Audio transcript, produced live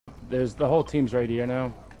There's the whole team's right here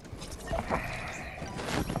now.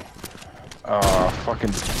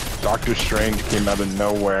 Fucking Doctor Strange came out of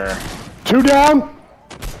nowhere. 2 down.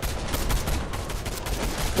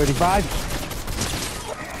 35.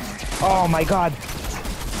 Oh my god.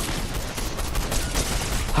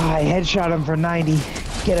 I headshot him for 90.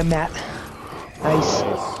 Get him, Matt. Nice.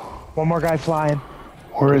 One more guy flying.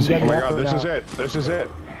 Where is he? Oh my god, this is it. This is it.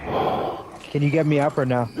 Can you get me up or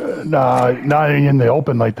no? Nah, not in the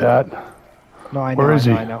open like that. No, I know. Where is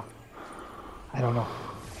he? I know. I don't know.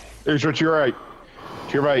 Here's to your right.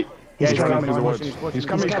 To your right. He's running coming. through the woods. He's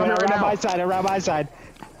coming right around now. my side. Around my side.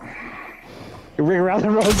 Ring around the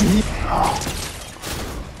rosy.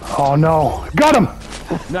 Oh no. Got him!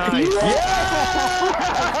 Nice. Yes!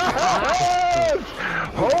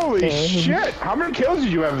 Holy shit! How many kills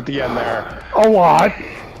did you have at the end there? A lot.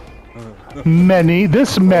 Many.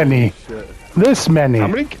 This many. This many.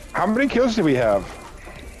 How many kills did we have?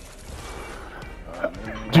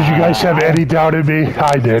 Did you guys have Eddie doubted me?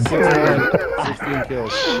 I did. 16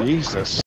 kills. Jesus.